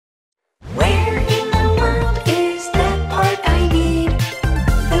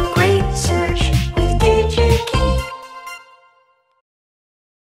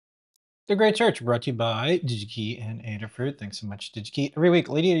The Great Search brought to you by DigiKey and Adafruit. Thanks so much, DigiKey. Every week,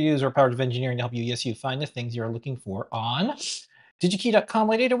 Lady Ada uses our powers of engineering to help you, yes, you find the things you're looking for on digikey.com.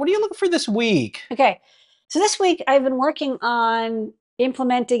 Lady Ada, what are you looking for this week? Okay, so this week I've been working on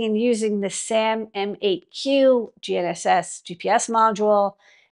implementing and using the SAM M8Q GNSS GPS module.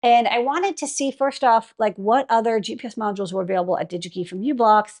 And I wanted to see, first off, like what other GPS modules were available at DigiKey from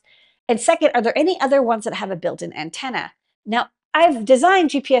u-blox. And second, are there any other ones that have a built-in antenna? Now, I've designed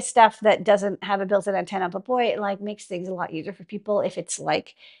GPS stuff that doesn't have a built-in antenna, but boy, it like makes things a lot easier for people if it's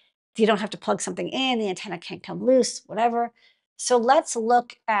like you don't have to plug something in, the antenna can't come loose, whatever. So let's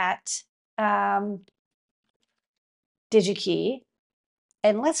look at DigiKey,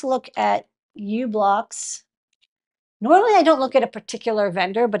 and let's look at u-blox. Normally, I don't look at a particular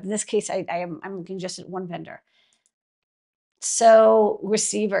vendor, but in this case, I'm looking just at one vendor. So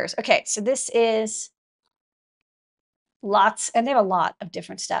receivers. Okay, so this is lots, and they have a lot of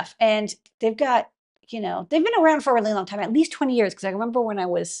different stuff. And they've got, they've been around for a really long time, at least 20 years, because I remember when I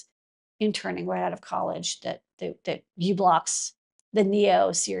was interning right out of college that u-blox, the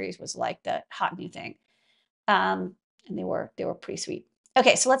Neo series was like the hot new thing. And they were pretty sweet.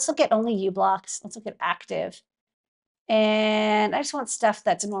 Okay, so let's look at only u-blox. Let's look at active. And I just want stuff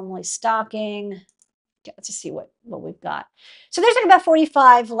that's normally stocking. Okay, let's just see what we've got. So there's like about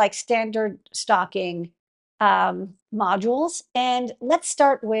 45 like standard stocking modules. And let's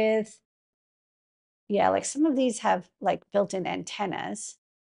start with, yeah, like some of these have like built-in antennas.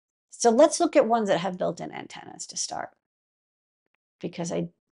 So let's look at ones that have built-in antennas to start, because I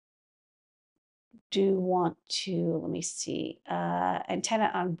do want to, let me see,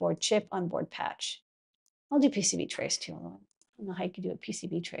 antenna on board chip, on board patch. I'll do PCB trace too. I don't know how you could do a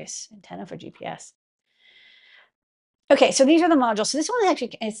PCB trace antenna for GPS. Okay, so these are the modules. So this one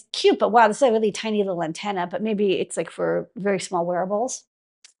actually is cute, but wow, this is a really tiny little antenna, but maybe it's like for very small wearables.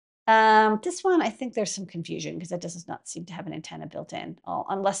 This one, I think there's some confusion because it does not seem to have an antenna built in,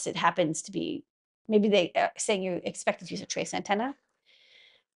 unless it happens to be, maybe they are saying you expect to use a trace antenna.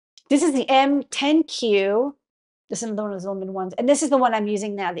 This is the M10Q. This is one of those limited ones. And this is the one I'm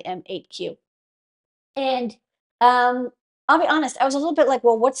using now, the M8Q. And I'll be honest, I was a little bit like,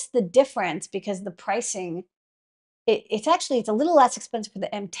 well, what's the difference? Because the pricing, it's a little less expensive for the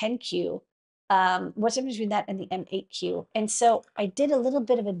M10Q. What's the difference between that and the M8Q? And so I did a little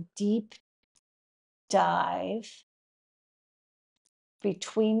bit of a deep dive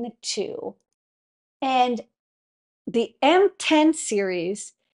between the two. And the M10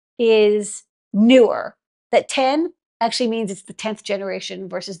 series is newer. That 10 actually means it's the 10th generation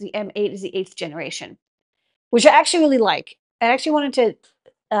versus the M8 is the 8th generation, which I actually really like. I actually wanted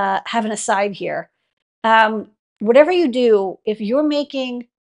to have an aside here. Whatever you do, if you're making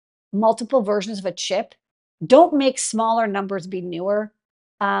multiple versions of a chip, don't make smaller numbers be newer.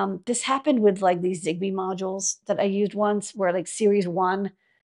 This happened with like these Zigbee modules that I used once, where like series 1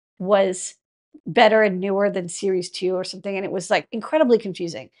 was better and newer than series 2 or something, and it was like incredibly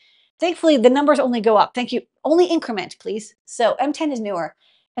confusing. Thankfully, the numbers only go up. Thank you. Only increment, please. So M10 is newer.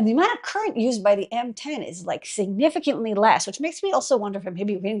 And the amount of current used by the M10 is like significantly less, which makes me also wonder if I'm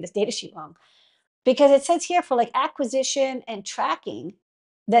maybe reading this data sheet wrong. Because it says here for like acquisition and tracking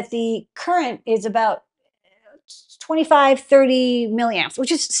that the current is about 25, 30 milliamps,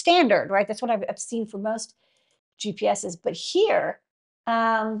 which is standard, right? That's what I've seen for most GPSs. But here,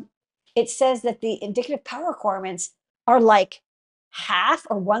 it says that the indicative power requirements are like half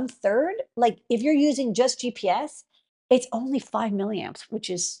or 1/3. Like if you're using just GPS, it's only 5 milliamps, which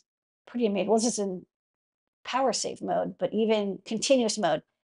is pretty amazing. Well, this is in power save mode, but even continuous mode,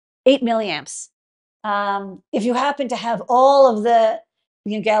 8 milliamps. If you happen to have all of the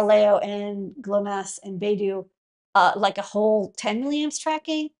Galileo and GLONASS and Beidou, like a whole 10 milliamps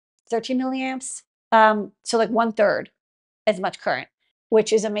tracking, 13 milliamps, so like 1/3 as much current,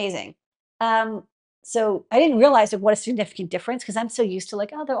 which is amazing. So I didn't realize like what a significant difference, because I'm so used to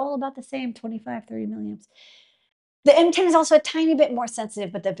like, oh, they're all about the same, 25, 30 milliamps. The M10 is also a tiny bit more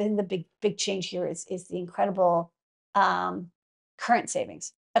sensitive, but the big change here is the incredible current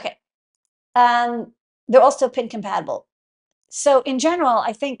savings. Okay. They're also pin compatible. So in general,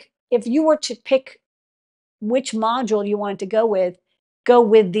 I think if you were to pick which module you wanted to go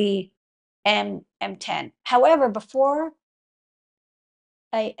with the M10. However, before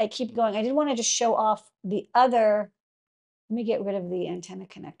I keep going, I did want to just show off the other. Let me get rid of the antenna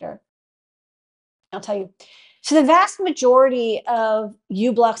connector. I'll tell you. So the vast majority of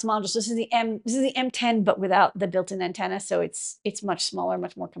u-blox modules, this is the M10, but without the built-in antenna, so it's much smaller,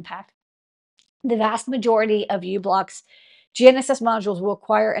 much more compact. The vast majority of u-blox GNSS modules will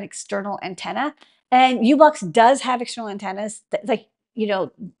require an external antenna, and u-blox does have external antennas. Like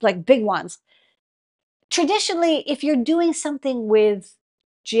like big ones. Traditionally, if you're doing something with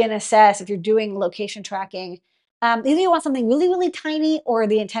GNSS, if you're doing location tracking, either you want something really, really tiny or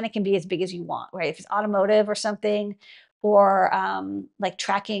the antenna can be as big as you want, right? If it's automotive or something, or like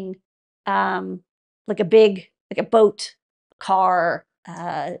tracking like a boat, car,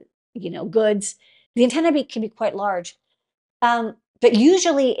 goods, the antenna can be quite large. But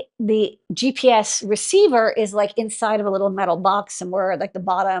usually the GPS receiver is like inside of a little metal box somewhere, like the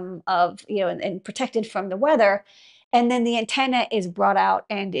bottom of, and protected from the weather. And then the antenna is brought out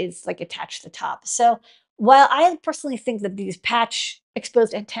and is like attached to the top. So while I personally think that these patch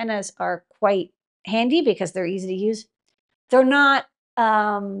exposed antennas are quite handy because they're easy to use, they're not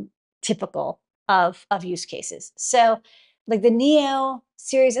typical of use cases. So like the Neo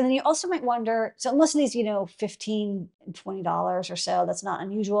series, and then you also might wonder, so most of these, $15 and $20 or so, that's not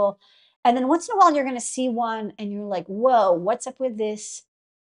unusual. And then once in a while you're going to see one and you're like, whoa, what's up with this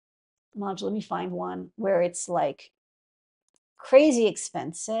module? Let me find one where it's like crazy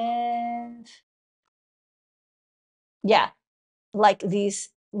expensive. Yeah, like these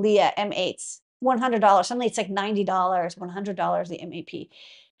Leah M8s, $100. Suddenly it's like $90, $100, the MAP.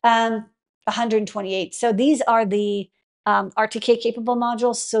 128. So these are the RTK capable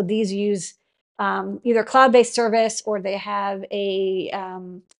modules. So these use either cloud-based service or they have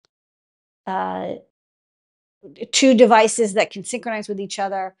uh, two devices that can synchronize with each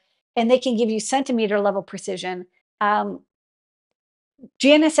other, and they can give you centimeter level precision.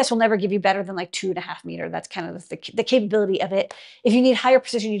 GNSS will never give you better than like 2.5 meter. That's kind of the capability of it. If you need higher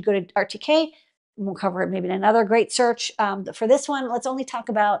precision, you'd go to RTK. We'll cover it maybe in another great search. For this one, let's only talk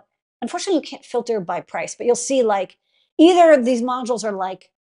about, unfortunately, you can't filter by price, but you'll see like either of these modules are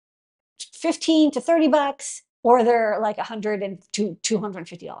like 15 to 30 bucks, or they're like 100 and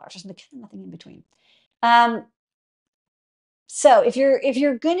 $250. There's nothing in between. So if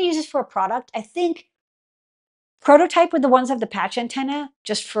you're going to use this for a product, I think prototype with the ones that have the patch antenna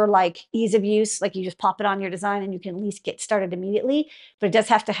just for like ease of use. Like you just pop it on your design and you can at least get started immediately. But it does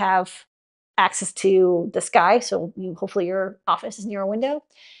have to have access to the sky. So hopefully your office is near a window.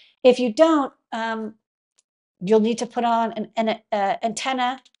 If you don't, you'll need to put on an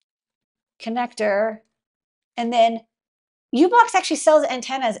antenna connector. And then u-blox actually sells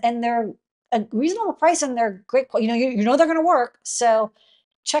antennas and they're a reasonable price and they're great. You know they're going to work. So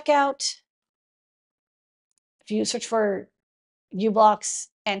check out, if you search for u-blox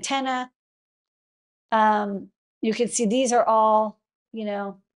antenna, you can see these are all,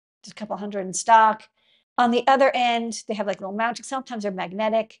 just a couple hundred in stock. On the other end, they have like little mounting. Sometimes they're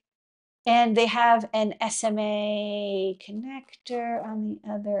magnetic. And they have an SMA connector on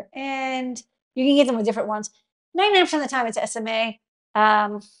the other end. You can get them with different ones. 99% of the time, it's SMA.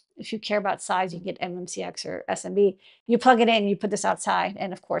 If you care about size, you can get MMCX or SMB. You plug it in, you put this outside,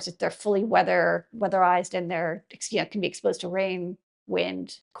 and of course, they're fully weatherized, and they're can be exposed to rain,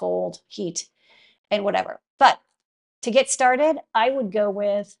 wind, cold, heat, and whatever. But to get started, I would go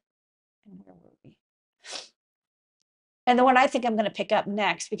with, where were we? And the one I think I'm going to pick up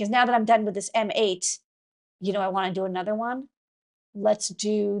next, because now that I'm done with this M8, I want to do another one. Let's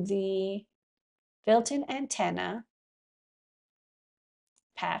do the built-in antenna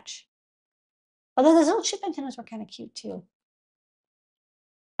patch. Although those little chip antennas were kind of cute too.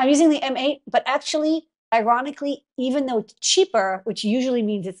 I'm using the M8, but actually, ironically, even though it's cheaper, which usually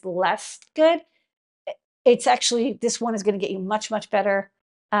means it's less good, it's actually, this one is going to get you much, much better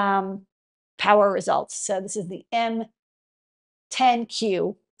power results. So this is the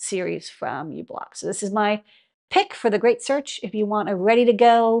M10Q series from u-blox. So this is my pick for the great search. If you want a ready to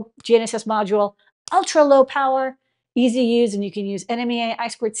go GNSS module, ultra low power, easy to use, and you can use NMEA,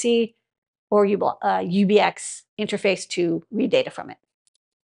 I2C, or UBX interface to read data from it.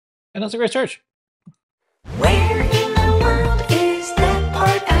 And that's a great search. Where